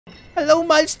Hello,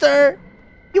 monster.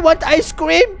 You want ice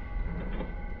cream?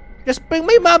 Just bring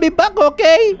my mommy back,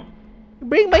 okay?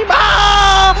 Bring my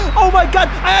Oh my God!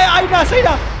 Ay na! Say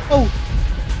na! Oh.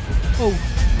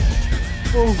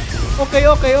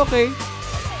 Okay.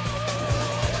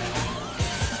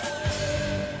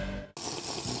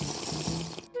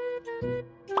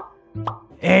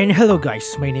 And hello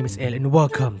guys, my name is El and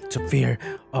welcome to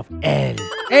FearOfEL.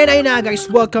 And ayun na guys,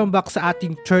 welcome back sa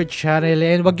ating third channel.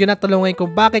 And wag yun na talungin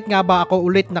kung bakit nga ba ako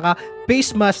ulit naka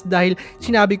face mask dahil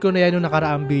sinabi ko na yan nung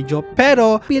nakaraang video.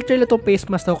 Pero filter lang itong face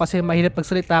mask daw kasi mahirap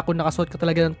pagsalita kung nakasuot ka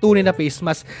talaga ng tunay na face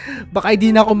mask. Baka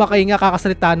hindi na ako makahinga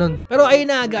kakasalita nun. Pero ayun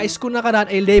na guys, kung nakaraan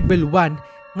ay level 1,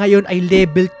 ngayon ay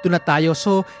level 2 na tayo.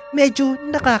 So, medyo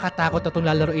nakakatakot na itong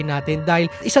lalaroin natin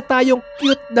dahil isa tayong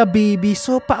cute na baby.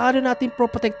 So, paano natin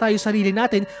protect tayo sarili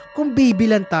natin kung baby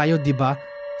lang tayo, diba?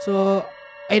 So,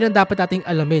 ayun ang dapat nating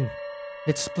alamin.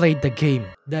 Let's play the game.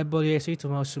 WSA to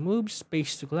mouse to move,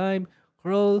 space to climb,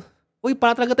 crawl. Uy,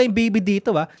 para talaga tayong baby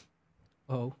dito, ah.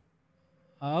 Oh.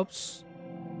 Oops.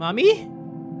 Mommy?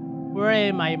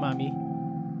 Where am I, mommy?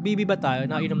 Baby ba tayo?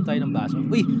 Nakainom tayo ng baso.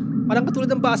 Uy, parang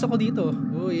katulad ng baso ko dito.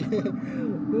 Uy.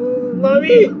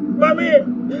 Mami! Mami!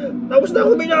 Tapos na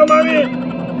kumain, Mami!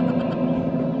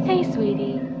 Hey,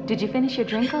 sweetie. Did you finish your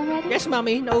drink already? Yes,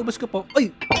 Mami. Naubos ko po. Uy!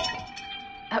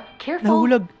 Careful.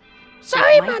 Nahulog.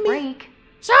 Sorry, Mami! Break.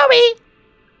 Sorry!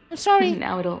 I'm sorry.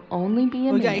 Now it'll only be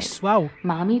a minute. Guys, wow.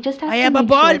 Mommy just has I to have a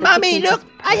make ball, sure that Mami! the cake Look!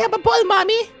 I have a ball,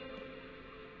 Mami!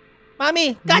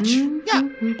 Mami! Catch! Yeah!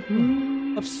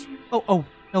 Oops. Oh.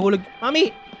 Nahulog. Mami!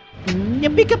 You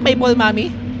pick up my ball,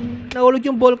 Mami? Nahulog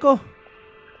yung ball ko.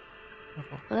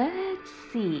 Let's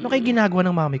see. Ano kayo ginagawa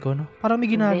ng mami ko, no? Parang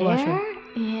may ginagawa siya.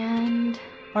 And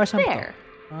para saan there.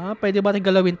 To? Pwede ba natin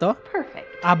galawin to?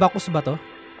 Perfect. Abacus ba to?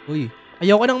 Uy.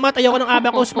 Ayoko ng mat. Ayoko ng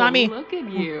abacus, Mami. Look at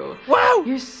you. Wow!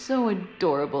 You're so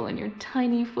adorable in your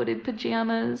tiny-footed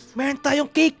pajamas. Meron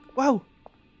tayong cake. Wow.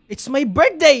 It's my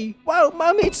birthday! Wow,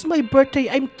 Mommy, it's my birthday.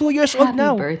 I'm 2 years old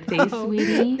now. Happy birthday,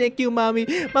 sweetie. Thank you, Mommy.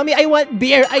 Mommy, I want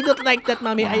beer. I don't like that,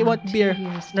 Mommy. I want beer.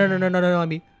 No,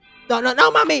 Mommy. No,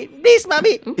 Mommy. Please,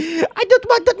 Mommy. I don't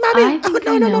want that, Mommy. I think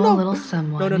I know a little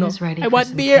someone who's ready I for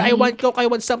want some beer. cake. I want Coke. I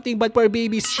want something but for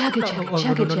babies. Chugga,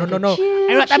 No.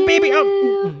 I want a baby.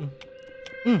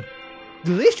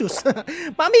 Delicious.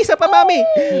 Mommy, isa pa, Mommy.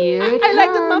 Here I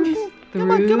like that, Mommy.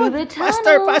 Come on. the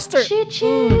Faster. tunnel.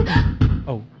 Choo-choo.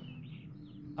 Oh.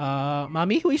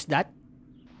 Mommy, who is that?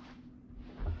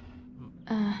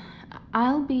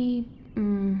 I'll be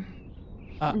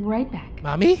right back.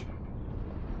 Mommy?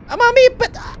 Mommy,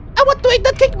 but I want to eat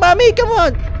that cake, Mommy. Come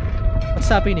on.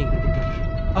 What's happening?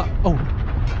 Oh.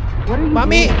 What are you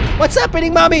Mommy, doing? what's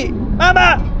happening, Mommy?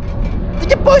 Mama!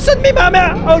 Did you poison me,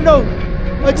 Mama? Oh no.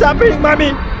 What's happening,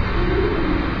 Mommy?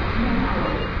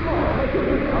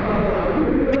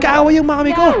 May kaaway yung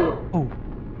Mommy ko. Oh.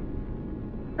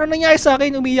 Ano nangyari sa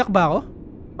akin? Umiyak ba ako?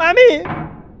 Mommy!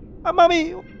 Mommy!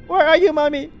 Where are you,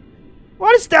 Mommy?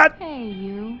 What is that? Hey,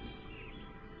 you.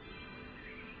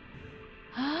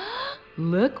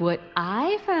 Look what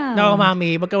I found. No,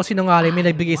 Mommy. Wag ka sinungaling. May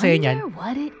nagbigay sa'yo niyan. Wonder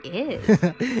what it is.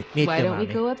 Meet Why you, don't we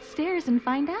Mommy. go upstairs and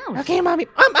find out? Okay, Mommy.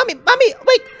 Mommy!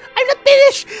 Wait! I'm not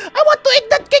finished! I want to eat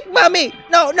that cake, Mommy!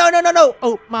 No!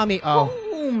 Oh, Mommy. Oh.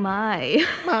 Oh my.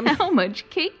 Mommy. How much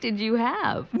cake did you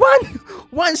have?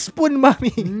 One spoon,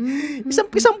 Mommy.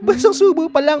 Isang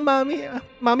subo pa lang, Mommy.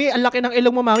 Mommy, ang laki ng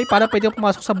ilong mo, Mommy. Para pwede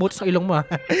pumasok sa butas ng ilong mo.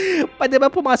 Pwede ba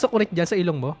pumasok ulit dyan sa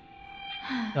ilong mo?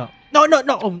 No.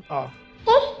 Oh.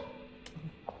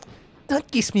 Don't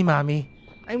kiss me, Mommy.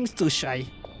 I'm too shy.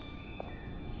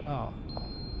 Oh.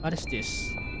 What is this?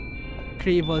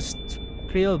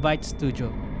 Krill Bite Studio.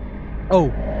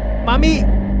 Oh. Mommy!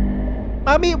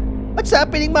 What's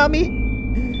happening, Mommy?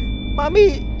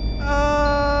 Mommy!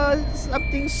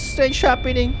 Something strange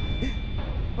happening.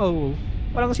 Oh.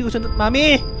 Parang sinusunod.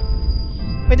 Mommy!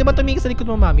 Pwede ba tumingin sa likod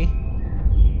mo, Mommy?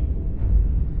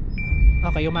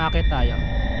 Okay, umaakit tayo.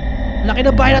 Laki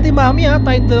na bahay natin, Mommy, ha?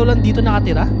 Tayong dalawa lang dito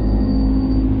nakatira.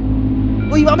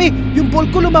 Uy, Mommy! Yung ball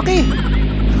ko lumaki!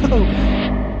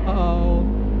 Uh-oh.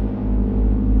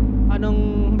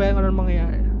 Anong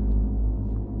mangyayari?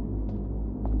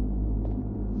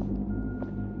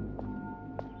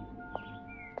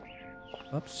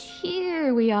 Oops.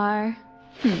 Here we are.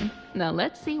 Now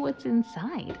let's see what's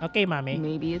inside. Okay, Mommy.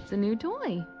 Maybe it's a new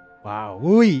toy. Wow.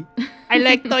 Uy! I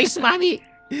like toys, Mommy!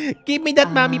 Give me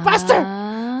that, Mommy! Faster!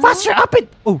 Faster! Open!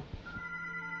 Oh!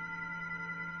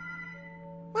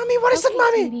 Mommy, what is that,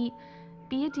 Mommy? Sweetie,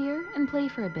 be a dear and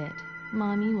play for a bit.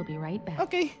 Mommy will be right back.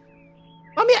 Okay.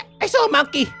 Mommy, I saw a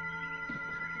monkey!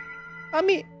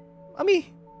 Mommy!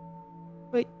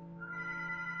 Wait.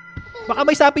 Baka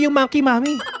may sapi yung monkey,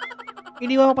 Mami.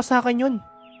 Iniwan mo pa sa akin yun.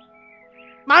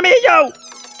 Mami, yo!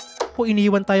 Po,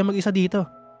 iniwan tayo mag-isa dito.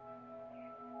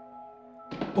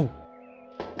 Oh.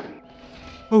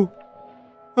 Oh.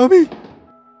 Mami.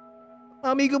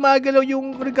 Mami, gumagalaw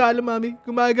yung regalo, Mami.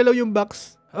 Gumagalaw yung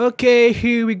box. Okay,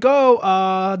 here we go.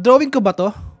 Drawing ko ba to?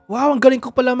 Wow, ang galing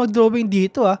ko pala mag-drawing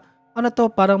dito, ah. Ano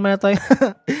to? Parang may tayo.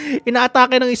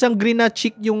 Inaatake ng isang green na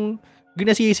chick yung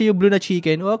green na sisi yung blue na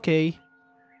chicken. Okay.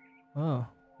 Oh,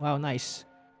 wow, nice.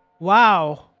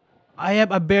 Wow. I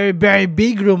have a very, very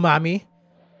big room, Mami.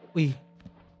 Uy.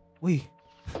 Uy.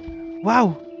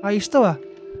 Wow. Ayos to, ah.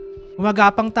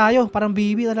 Gumagapang tayo. Parang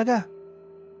baby talaga.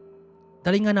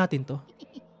 Dalhin nga natin to.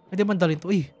 Hindi man dalhin to.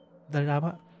 Uy. Dalhin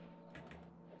naman.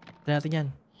 Dalhin natin yan.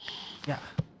 Yeah.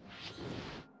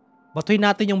 Batuhin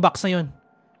natin yung box na yun.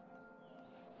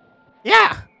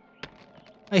 Yeah!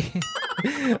 Ay.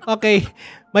 Okay.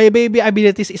 My baby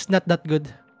abilities is not that good.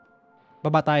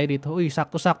 Baba tayo dito. Uy,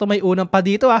 sakto-sakto. May unang pa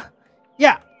dito, ah.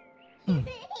 Yeah!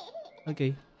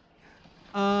 Okay.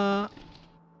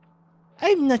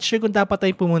 I'm not sure kung dapat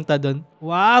tayong pumunta doon.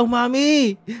 Wow,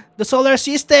 Mami! The solar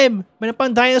system! May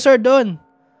pang dinosaur doon.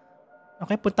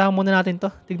 Okay, puntahan muna natin to.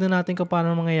 Tignan natin kung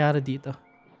paano mangyayari dito.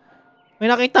 May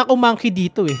nakita akong monkey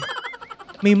dito eh.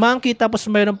 May monkey tapos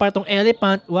mayroon pa itong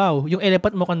elephant. Wow, yung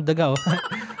elephant mukhang daga oh.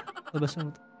 Buksan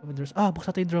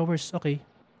natin yung drawers. Okay.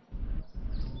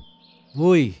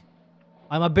 Uy.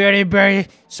 I'm a very, very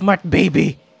smart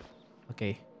baby.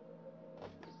 Okay.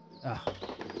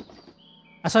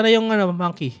 Asa na yung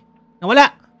monkey?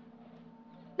 Nawala!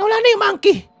 Nawala na yung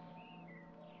monkey!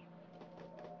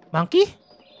 Monkey?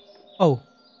 Oh.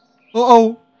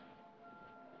 Oh.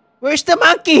 Where's the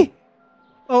monkey?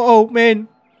 Oh, man.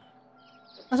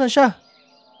 Nasaan siya?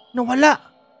 Nawala.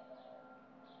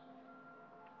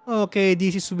 Okay,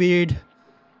 this is weird.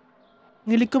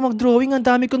 Ngilig ko mag-drawing. Ang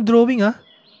dami kong drawing, ha?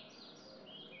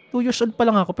 2 years old pa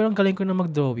lang ako, pero ang galing ko na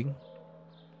mag-drawing.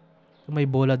 May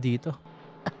bola dito.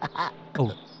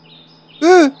 Oh.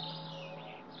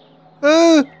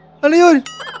 Ano yun?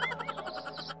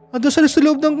 Ando sa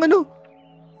loob ng ano?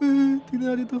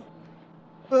 Tingnan natin ito.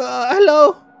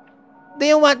 Hello? Do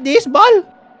you want this ball?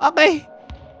 Okay.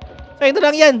 So, ito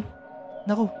lang yan.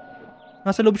 Naku.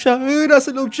 Nasa loob siya. Nasa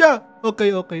loob siya.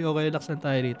 Okay. Relax lang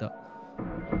tayo dito.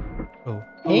 Oh.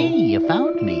 Hey, you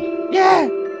found me. Yeah!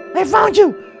 I found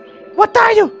you! What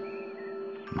are you?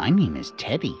 My name is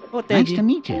Teddy. Oh, Teddy. Nice to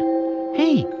meet you.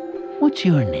 Hey, what's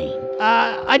your name?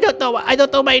 I don't know. I don't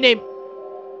know my name.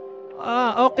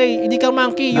 Okay. Hindi ka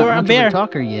monkey. You're a Not much bear. of a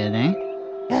talker yet, eh?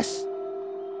 Yes.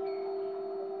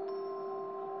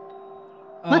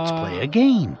 Let's play a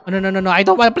game. No. I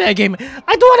don't want to play a game.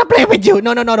 I don't want to play with you.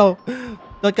 No.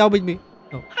 Don't come with me.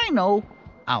 No. I know.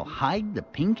 I'll hide the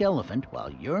pink elephant while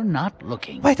you're not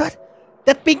looking. Wait, what?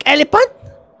 That pink elephant?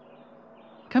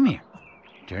 Come here.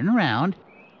 Turn around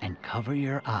and cover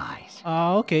your eyes.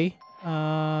 Okay.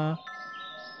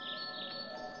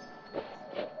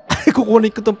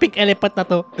 Kukunin ko tong pink elephant na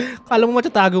to. Kala mo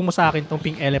matatago mo sa akin tong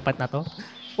pink elephant na to?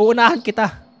 Uunahan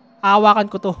kita.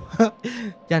 Hawakan ko to.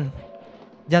 Yan.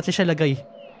 Diyan siya lagay.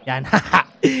 Yan.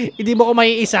 Hindi mo ko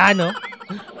maiisa, no?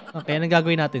 Okay, anong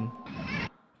gagawin natin?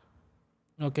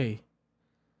 Okay.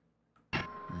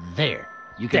 There.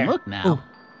 You can look now. Oh.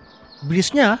 Bilis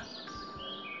niya.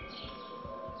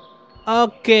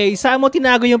 Okay, saan mo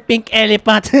tinago yung pink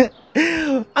elephant?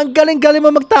 Ang galing-galing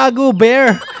mo magtago,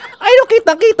 bear. Ay, no,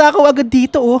 kitang-kita ko agad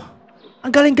dito, oh.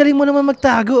 Ang galing-galing mo naman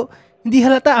magtago. Hindi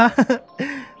halata, ah.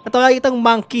 Ito nga itang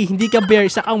monkey. Hindi ka bear,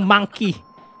 isa kang monkey.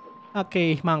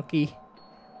 Okay, monkey.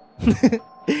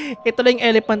 Ito lang yung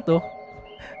elephant, oh.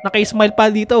 Naka-smile pa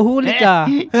dito. Huli ka.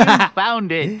 You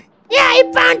found it. Yeah, I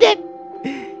found it!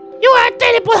 You are a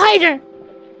terrible hider!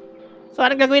 So,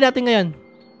 anong gagawin natin ngayon?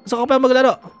 Gusto ko pa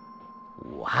maglaro.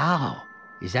 Wow.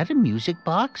 Is that a music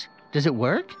box? Does it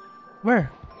work?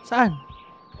 Where? Saan?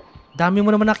 Dami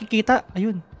mo naman nakikita.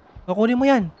 Ayun. Kukunin mo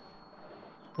yan.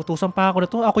 Utusan pa ako na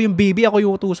to. Ako yung baby. Ako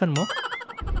yung utusan mo.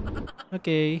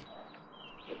 Okay.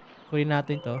 Kunin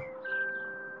natin to.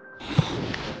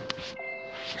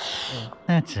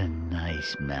 That's a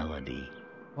nice melody.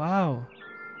 Wow.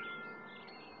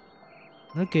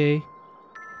 Okay.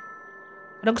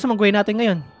 Anong gusto mong gawin natin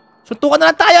ngayon? Suntukan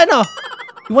na lang tayo, no?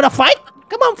 You wanna fight?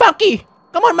 Come on, Funky!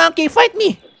 Come on, Monkey, fight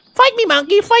me! Fight me,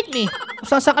 Monkey, fight me! Kung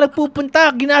saan ka nagpupunta,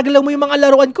 ginagalaw mo yung mga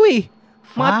laruan ko eh.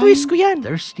 Mga twist ko yan.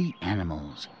 Thirsty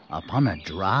animals upon a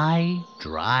dry,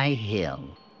 dry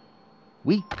hill.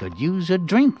 We could use a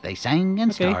drink, they sang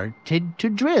and started to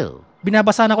drill.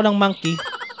 Binabasa na ko ng Monkey.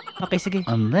 Okay, sige.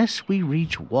 Unless we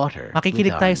reach water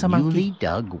Makikinig with tayo our sa monkey. newly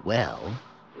dug well.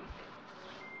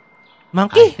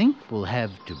 Monkey? think we'll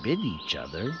have to bid each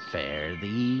other fare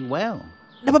thee well.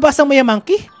 Nababasa mo yung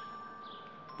monkey?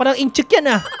 Parang inchik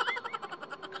yan ah.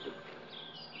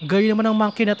 Galing naman ng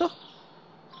monkey na to.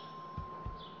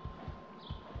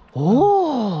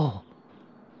 Oh!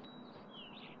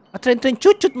 A tren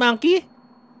chut monkey.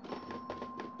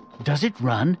 Does it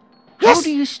run? Yes! How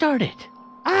do you start it?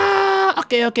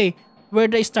 Okay. Where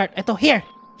do I start? Ito, here.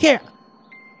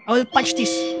 I will punch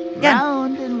this. Yan.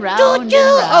 Round and round Choo-choo!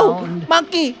 and Oh, round.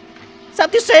 monkey!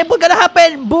 Something terrible gonna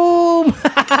happen! Boom!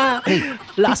 Hey,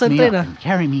 Lakas ng pick me tren up ah. and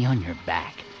carry me on your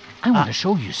back. I want to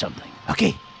show you something.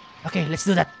 Okay, let's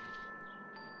do that.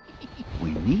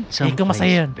 We need ikaw masaya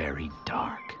someplace yan. very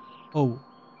dark. Oh.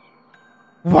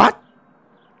 What?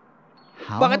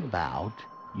 How Bakit? about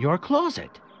your closet?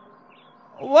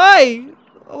 Why?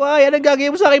 Anong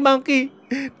gagawin mo sa akin, monkey?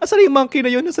 Nasaan yung monkey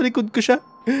na yun? Nasa likod ko siya.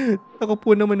 Ako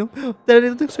po naman, oh. Tara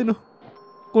dito, sino?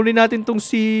 Kunin natin tong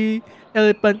si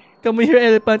elephant. Come here,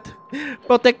 elephant.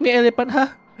 Protect me, elephant,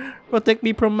 ha? Protect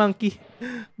me from monkey.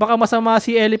 Baka masama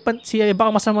si elephant, baka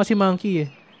masama si monkey, eh.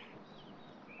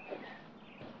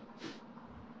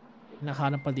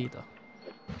 Nakahanap pa dito.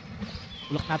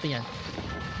 Ulok natin yan.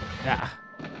 Yeah.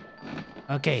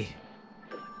 Okay.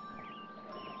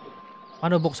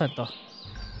 Paano buksan to?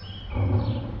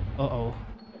 Uh-oh.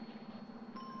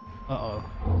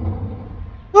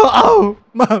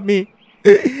 Mami!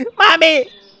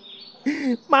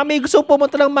 Mami, gusto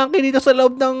pumunta ng monkey dito sa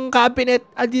loob ng cabinet.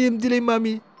 Dilim-dilim,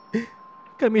 mami.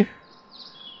 Come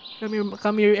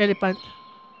here, elephant.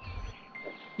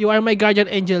 You are my guardian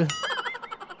angel.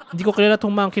 Hindi ko kilala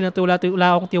tong monkey na to. Wala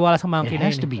akong tiwala sa monkey It na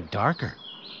has yun. to be darker.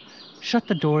 Shut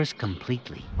the doors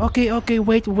completely. Okay,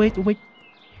 wait.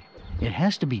 It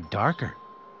has to be darker.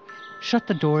 Shut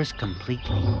the doors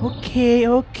completely. Okay.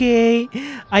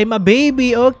 I'm a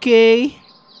baby, okay.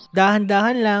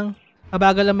 Dahan-dahan lang.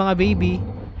 Mabagal ang mga baby.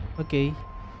 Okay.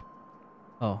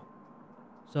 Oh.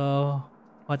 So,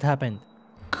 what happened?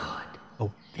 Good.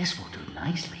 Oh. This will do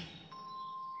nicely.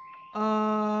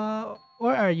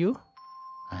 Where are you?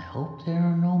 I hope there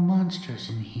are no monsters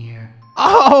in here.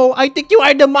 Oh, I think you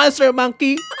are the monster,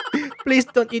 monkey. Please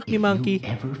don't eat me, monkey. If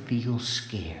you ever feel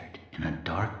scared in a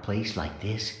dark place like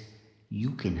this,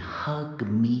 you can hug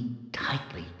me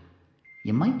tightly.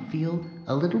 You might feel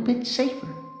a little bit safer.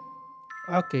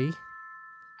 Okay.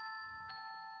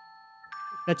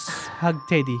 Let's hug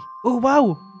Teddy. Oh,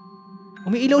 wow!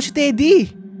 Umiilaw si Teddy!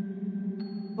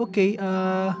 Okay,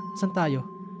 saan tayo?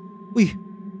 Uy!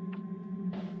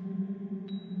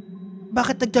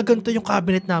 Bakit nagkaganto yung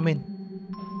cabinet namin?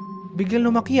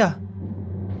 Biglang lumaki ah.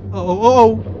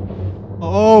 Oo!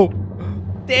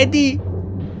 Teddy!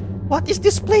 What is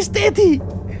this place, Teddy?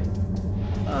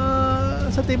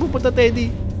 Saan tayo pupunta,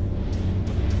 Teddy?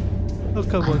 Oh,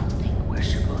 come I on. don't think we're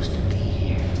supposed to be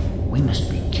here. We must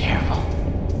be careful.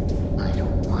 I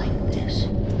don't like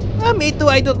this. Me too,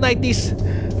 I don't like this.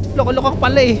 Loko-loko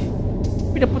pala eh.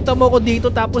 Pinapunta mo ako dito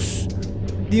tapos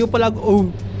di mo pala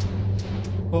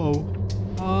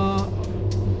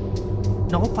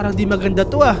naku, parang di maganda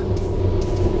to ah.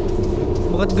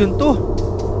 Bakit ganito?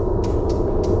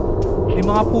 May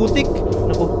mga putik.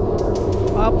 Naku.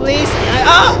 Please.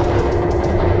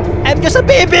 I'm just a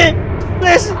baby.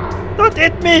 Please, don't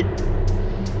hit me.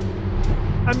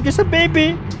 I'm just a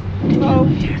baby. Did you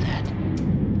hear that?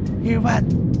 Hear what?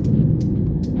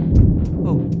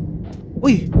 Oh.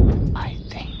 Uy. I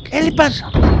think Elephant!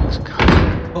 something's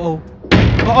coming.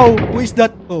 Who is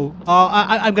that?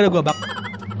 I'm gonna go back.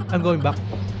 I'm going back.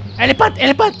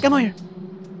 Elephant! Come here.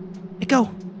 Ikaw,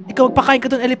 magpakain ka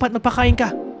dun, elephant. Magpakain ka.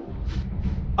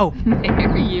 Oh.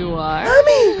 There you are.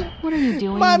 Mommy! What are you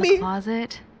doing Mommy! in the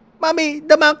closet? Mommy,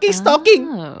 the monkey's talking.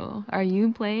 Oh, are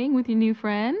you playing with your new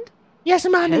friend? Yes,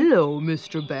 mommy. Hello,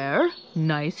 Mr. Bear.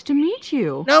 Nice to meet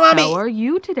you. No, Mommy. How are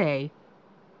you today?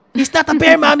 He's not a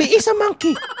bear, mommy. He's a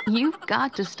monkey. You've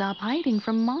got to stop hiding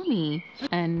from Mommy.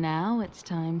 And now it's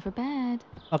time for bed.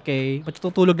 Okay,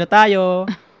 matutulog na tayo.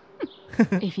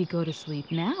 If you go to sleep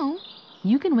now,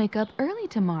 you can wake up early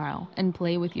tomorrow and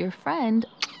play with your friend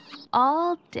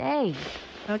all day.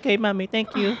 Okay, mommy.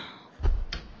 Thank you.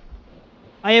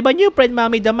 I have a new friend,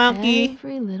 mommy. The monkey.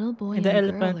 Every little boy and and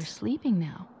the girl elephant. are sleeping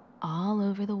now, all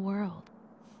over the world.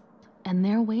 And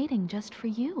they're waiting just for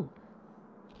you.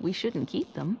 We shouldn't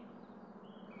keep them.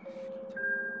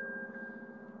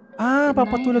 Good night,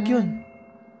 Papatulog yun. hon.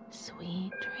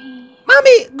 Sweet dreams.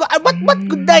 Mami! What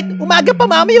good night? Umaga pa,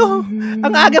 mami, oh.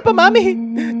 Ang aga pa, mami.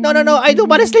 No. I don't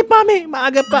wanna sleep, mami.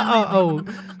 Maaga pa.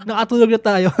 Nakatulog na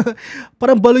tayo.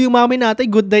 Parang balo yung mami natin.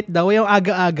 Good night daw. Yung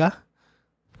aga-aga.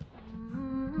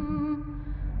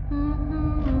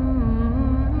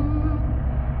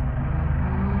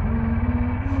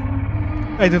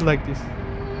 I don't like this.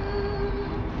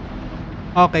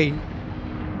 Okay.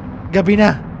 Gabi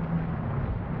na.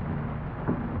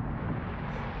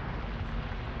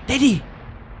 Daddy!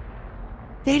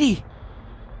 Daddy!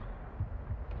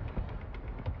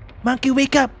 Monkey,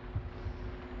 wake up!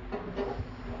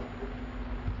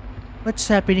 What's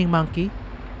happening, Monkey?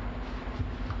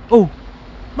 Oh!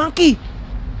 Monkey!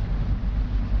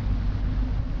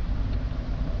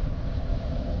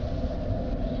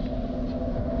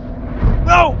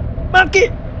 No! Monkey!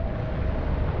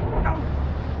 No!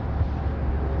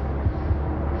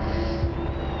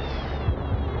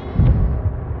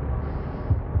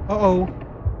 Uh-oh.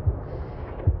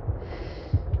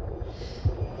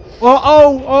 Uh-oh!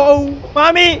 Uh-oh!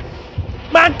 Mommy!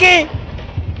 Monkey!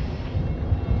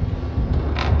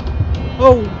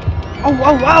 Oh! Oh!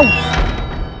 Oh! Ow!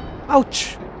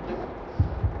 Ouch!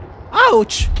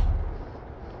 Ouch!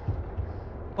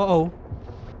 Uh-oh.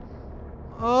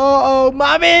 Oh!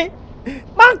 Mommy!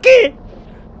 Monkey!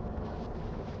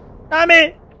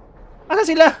 Mommy! Asa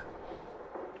sila?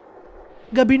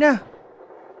 Gabi na.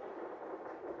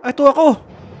 Ito ako.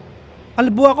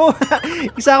 Kalbo ako.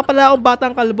 Isa ka pala akong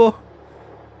batang kalbo.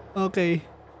 Okay.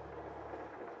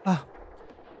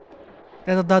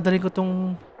 Kaya dadalhin ko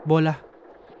tong bola.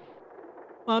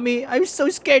 Mommy, I'm so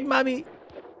scared, Mommy.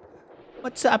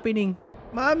 What's happening?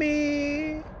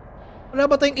 Mommy! Wala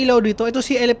ba tayong ilaw dito? Ito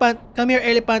si Elephant. Come here,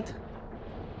 Elephant.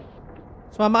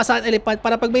 Sumama ka sa akin, Elephant.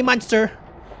 Para pag may monster,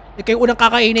 ikaw yung unang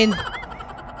kakainin.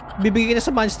 Bibigay kita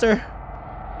sa monster.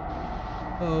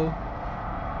 Oh.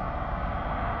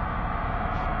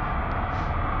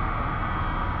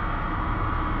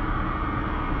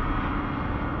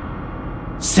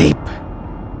 Safe.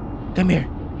 Come here.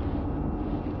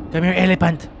 Come here,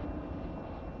 Elephant.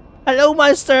 Hello,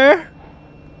 monster.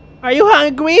 Are you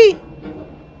hungry?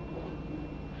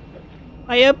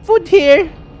 I have food here.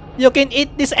 You can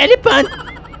eat this elephant.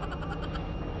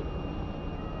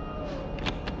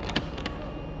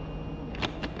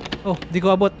 Oh, di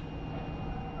ko abot.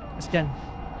 Mas dyan.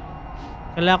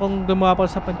 Kailangan kong gumawa pa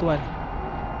sa pantuan.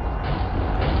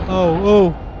 Oh, oh.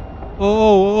 Oh,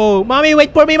 oh, oh. Mommy,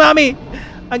 wait for me, Mommy.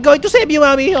 I'm going to save you,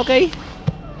 Mommy, okay?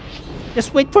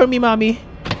 Just wait for me, Mommy.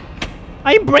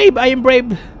 I am brave. I am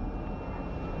brave.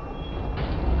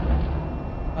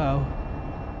 Uh-oh.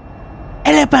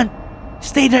 Elephant!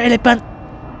 Stay there, Elephant.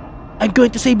 I'm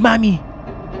going to save Mommy.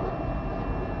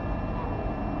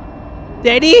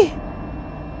 Daddy?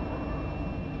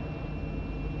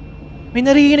 May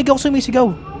narinig ako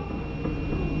sumisigaw.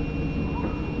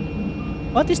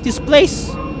 What is this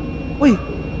place? Uy!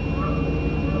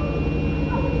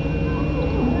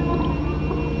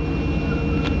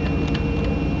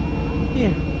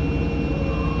 Here.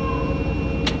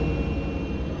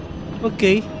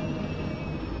 Okay.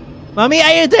 Mommy,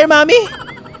 are you there, Mommy?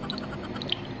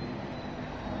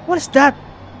 What is that?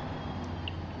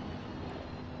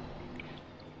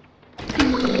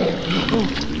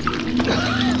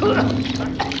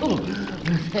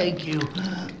 Thank you.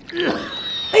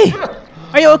 Hey,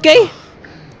 are you okay?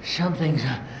 Something's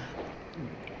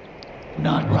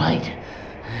not right.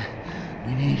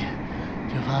 We need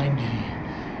to find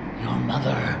your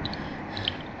mother.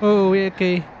 Oh,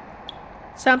 okay.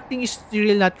 Something is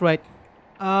really not right.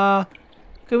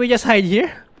 Can we just hide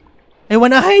here? I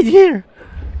wanna hide here.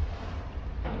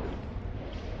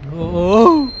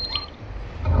 Oh.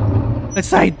 Let's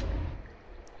hide.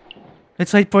 Let's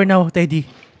hide for now, Teddy.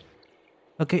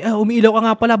 Okay, umiilaw ka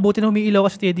nga pala. Buti na umiilaw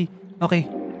ka sa Teddy. Okay,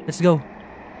 let's go.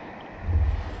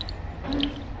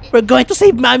 We're going to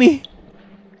save Mommy.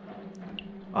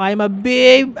 I am a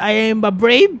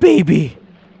brave baby.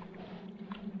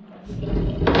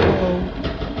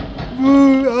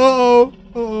 Uh-oh.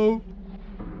 Uh-oh.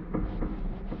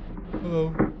 Uh-oh.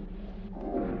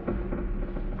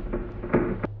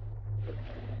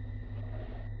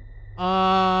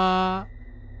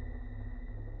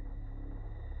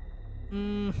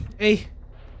 Hey,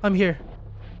 come here.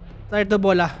 Start the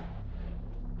bola.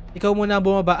 Ikaw muna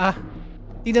bumaba,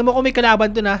 Tingnan mo kung may kalaban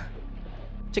dun,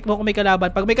 Check mo kung may kalaban.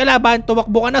 Pag may kalaban,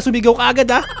 tumakbo ka na, sumigaw ka agad,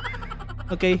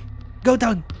 Okay. Go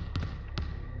down.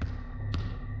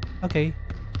 Okay.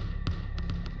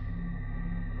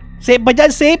 Safe ba dyan?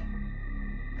 Safe?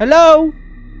 Hello?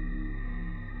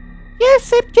 Yes,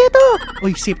 safe dito.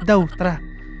 Uy, safe daw. Tara.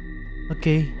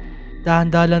 Okay.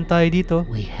 Dahan-dahan lang tayo dito.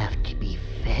 We have to be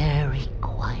very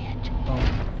quiet. Oh.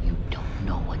 You don't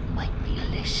know what might be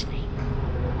listening.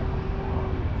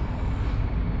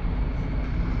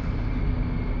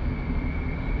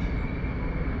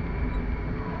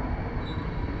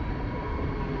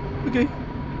 Okay.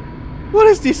 What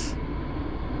is this?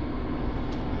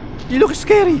 You look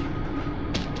scary.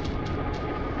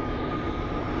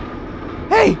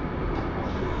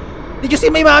 Did you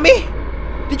see my mommy?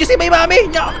 Did you see my mommy?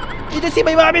 No! Did you see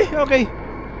my mommy? Okay.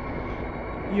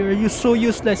 You're so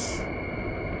useless.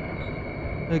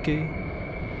 Okay.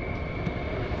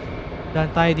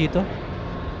 Dahan tayo dito.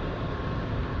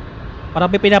 Parang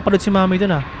may pinapanood si mommy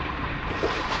dun ah.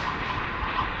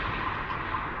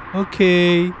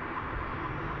 Okay.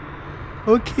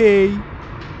 Okay.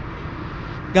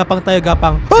 Gapang tayo,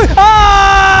 gapang. Hoy!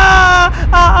 Ah!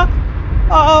 Ah!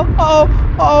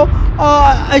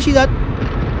 I see that.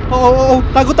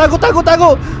 Tago.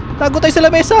 Tago tayo sa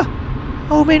lamesa.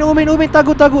 Oh man,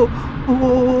 tago.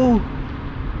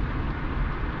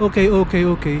 Okay.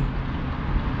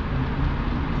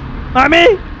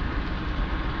 Mami!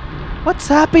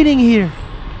 What's happening here?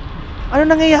 Ano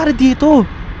nangyayari dito?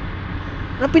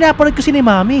 Anong pinapanood kasi ni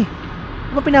Mami?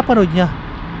 Ano pinapanood niya?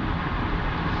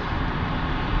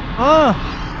 Ah!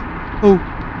 Oh!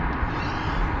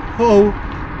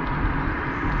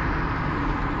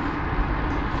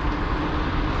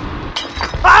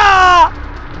 Ah!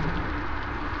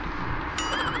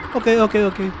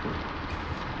 Okay.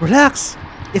 Relax.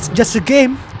 It's just a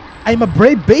game. I'm a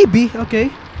brave baby. Okay.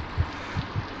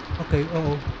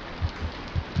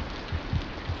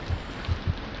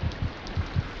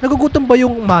 Nagugutom ba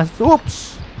yung mas?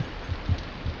 Oops!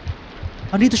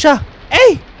 Andito siya.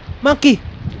 Hey! Monkey!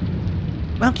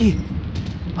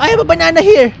 I have a banana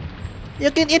here. You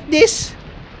can eat this.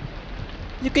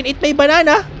 You can eat my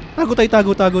banana.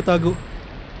 Tago.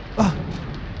 Ah!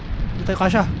 Hindi tayo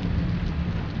kasha.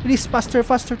 Please, faster.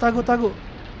 Tago.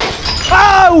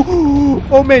 Ow!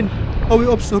 Oh man. Oh,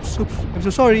 oops. I'm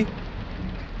so sorry.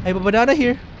 I have a banana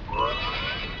here.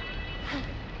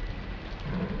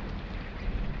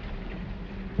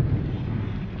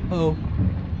 Uh-oh.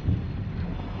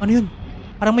 Ano yun?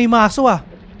 Parang may maso ah.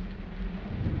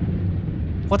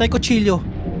 Kuha tayo kutsilyo.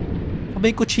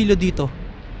 May kutsilyo dito.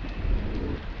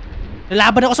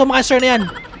 Lalaban ako sa monster na yan.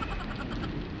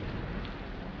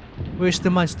 Where's the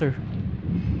monster?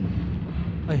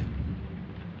 Ay.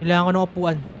 Kailangan ko ng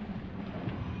upuan.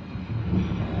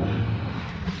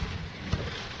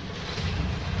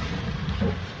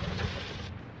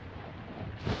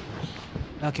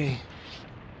 Okay.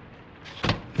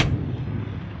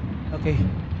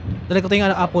 Dali ko tayo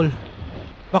ng apple.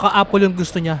 Baka apple yung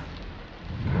gusto niya.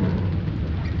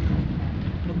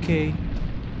 Okay.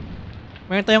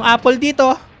 Meron tayong apple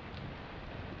dito.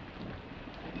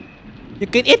 You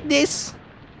can eat this.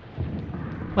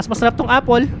 Mas masarap tong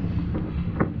apple.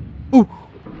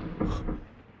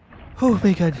 Oh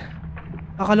my god.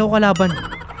 Akala ko kalaban.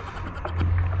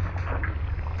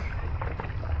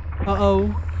 Uh-oh.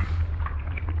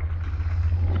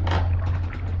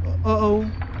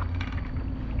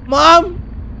 Mom!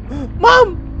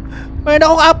 Mayroon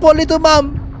akong apple nito,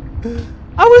 Mom.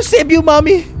 I will save you,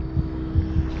 Mommy.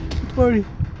 Don't worry.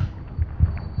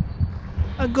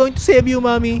 I'm going to save you,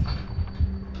 Mommy.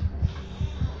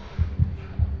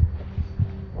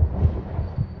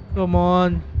 Come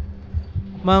on.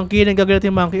 Monkey, nanggagalit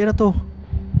yung monkey. Ano to?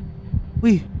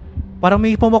 Uy, parang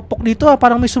may pumakpok dito ah.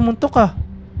 Parang may sumuntok ah.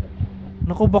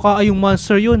 Naku, baka ay yung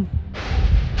monster yun.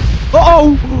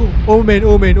 Oh man.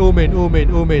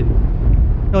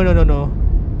 No.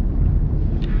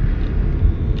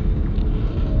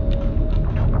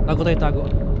 Tago.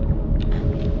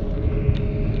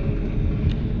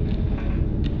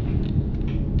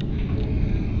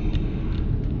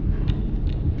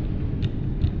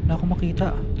 Wala akong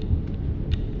makita.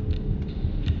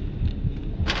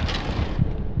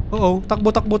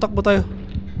 Takbo tayo.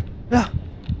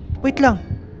 Wait lang.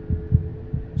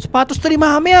 Sapatos to ni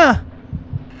Mami ah.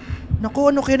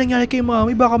 Naku, ano kaya nangyari kay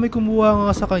Mami? Baka may kumuha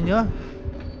nga sa kanya.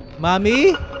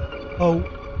 Mami?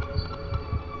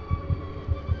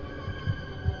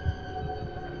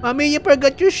 Mami, you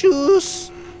forgot your shoes.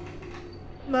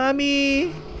 Mami,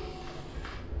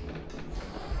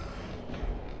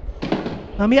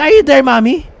 are you there,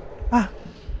 Mami?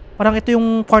 Parang ito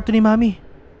yung kwarto ni Mami.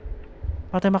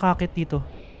 Para tayo makakit dito.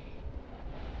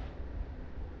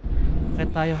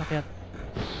 Akit.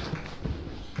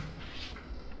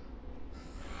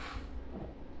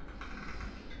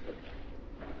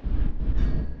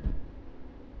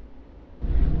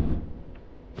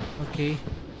 Okay.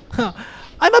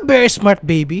 I'm a very smart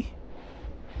baby.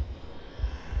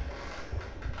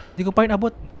 Di ko pa rin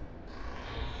abot.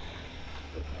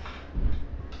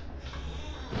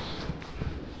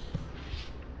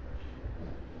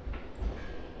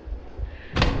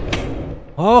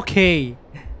 Okay.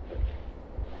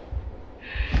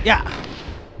 Yeah.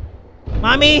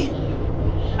 Mommy,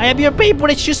 I have your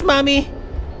favorite shoes, Mommy.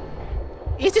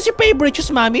 Is this your favorite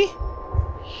shoes, Mommy?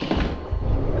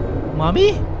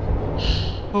 Mommy?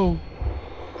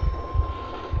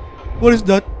 What is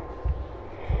that?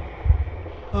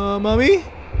 Mommy?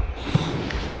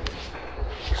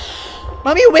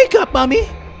 Mommy, wake up, mommy!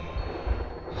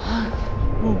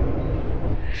 Oh.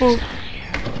 Oh.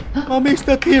 Mommy is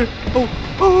not here. Oh.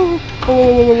 Oh.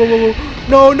 Oh.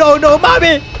 No, no, no,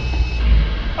 mommy!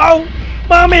 Oh,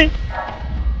 mommy!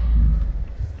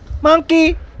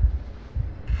 Monkey!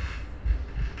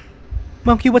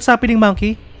 Monkey, what's happening,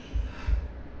 monkey?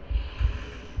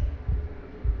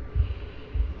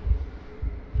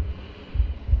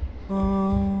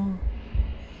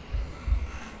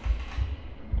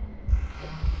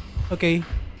 Okay,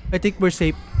 I think we're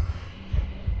safe.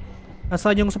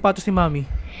 Nasaan yung sapatos ni Mami?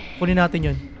 Kunin natin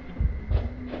yun.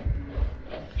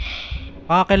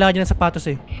 Kailangan niya ng sapatos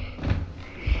eh.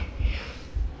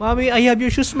 Mami, I have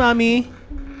your shoes, Mami.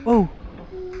 Oh,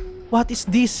 what is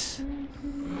this?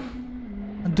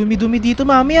 Ang dumi-dumi dito,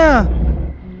 Mami ah.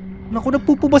 Naku,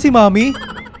 nagpupo ba si Mami?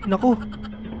 Naku.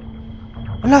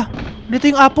 Ala,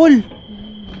 dito yung apple.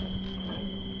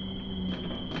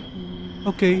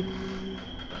 Okay.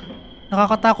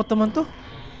 Nakakatakot naman to.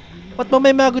 Ba't ba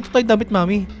may mga tayong damit,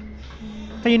 Mami?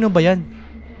 Kanino ba yan?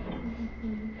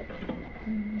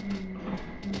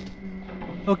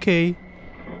 Okay.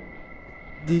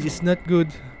 This is not good.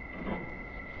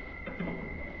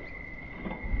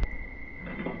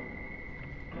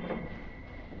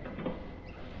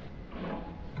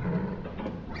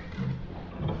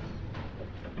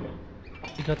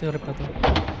 Tignan natin yung rep na to.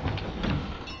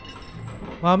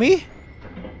 Mami?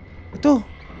 Ito.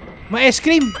 May ice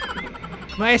cream.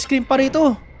 May ice cream pa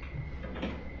rito.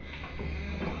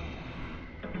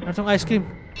 Ano itong ice cream?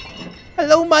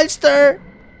 Hello, monster!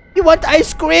 You want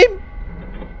ice cream?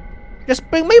 Just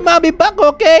bring my mommy back,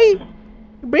 okay?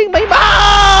 Bring my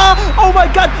Oh my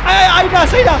god! Ay,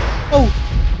 nasa na! Oh!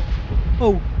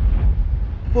 Oh!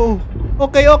 Oh!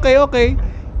 Okay, okay, okay.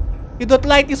 You don't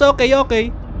like this, okay, okay.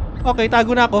 Okay,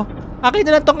 tago na ako. Akin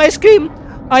na lang tong ice cream.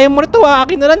 Ayaw mo rito ah,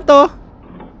 akin na lang to.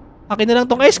 Akin na lang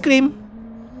tong ice cream.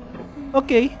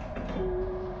 Okay.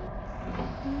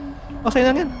 Okay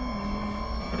lang yan.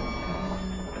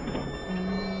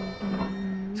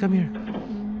 Come here.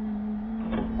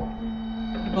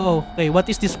 Oh, okay. What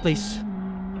is this place?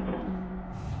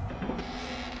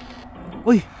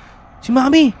 Uy! Si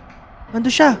Mami! Nandun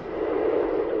siya!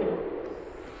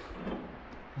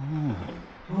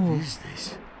 What is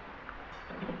this?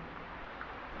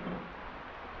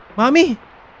 Mami!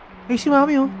 Ay, si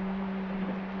Mami oh.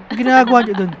 Ang ginagawa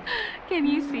niyo dun? Can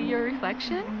you see your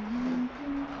reflection?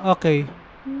 Okay.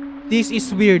 This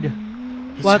is weird.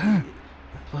 It's What? her.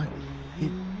 But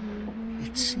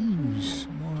it seems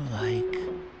more like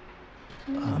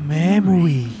A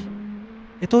memory.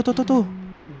 Ito.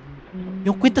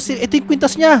 Yung kwintas, ito yung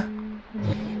kwintas niya.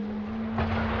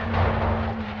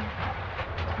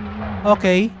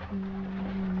 Okay.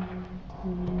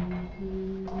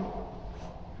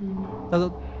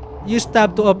 Use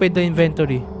tab to open the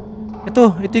inventory.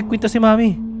 Ito yung kwintas ni Mami.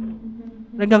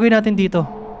 Anong gagawin natin dito?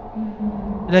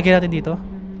 Ilagay natin dito.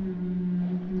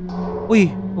 Uy,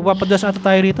 magpapadas ata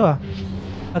tayo rito ah.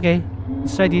 Okay,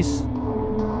 let's try this.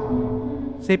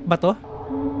 Safe ba to?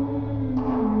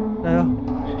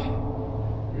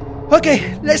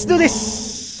 Okay, let's do this!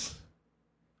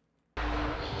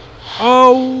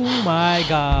 Oh my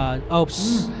god.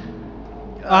 Oops.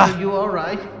 Are you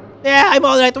alright? Yeah, I'm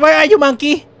alright. Where are you,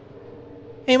 monkey?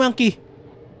 Hey, monkey.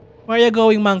 Where are you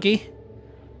going, monkey?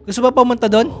 Gusto ba pumunta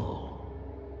doon?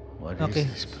 What Okay.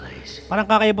 is this place? Parang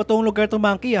kakaiba tong lugar to,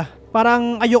 monkey ah.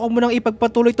 Parang ayoko mo nang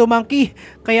ipagpatuloy to, monkey.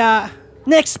 Kaya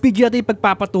next video natin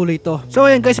ipagpapatuloy to. So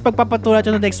ayun guys, ipagpapatuloy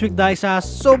natin next week dahil sa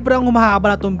sobrang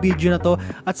humahaba na tong video na to.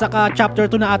 At saka chapter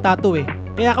 2 na ata to eh.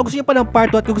 Kaya kung gusto nyo pa ng part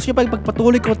 2 at kung gusto nyo pa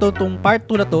ipagpatuloy ko tong part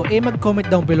 2 na to, mag-comment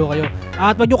down below kayo.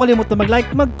 At wag nyo kalimutan mag-like,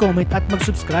 mag-comment at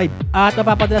mag-subscribe. At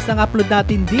mapapadalas ng upload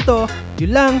natin dito.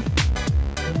 Yun lang.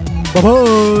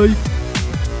 Bye-bye!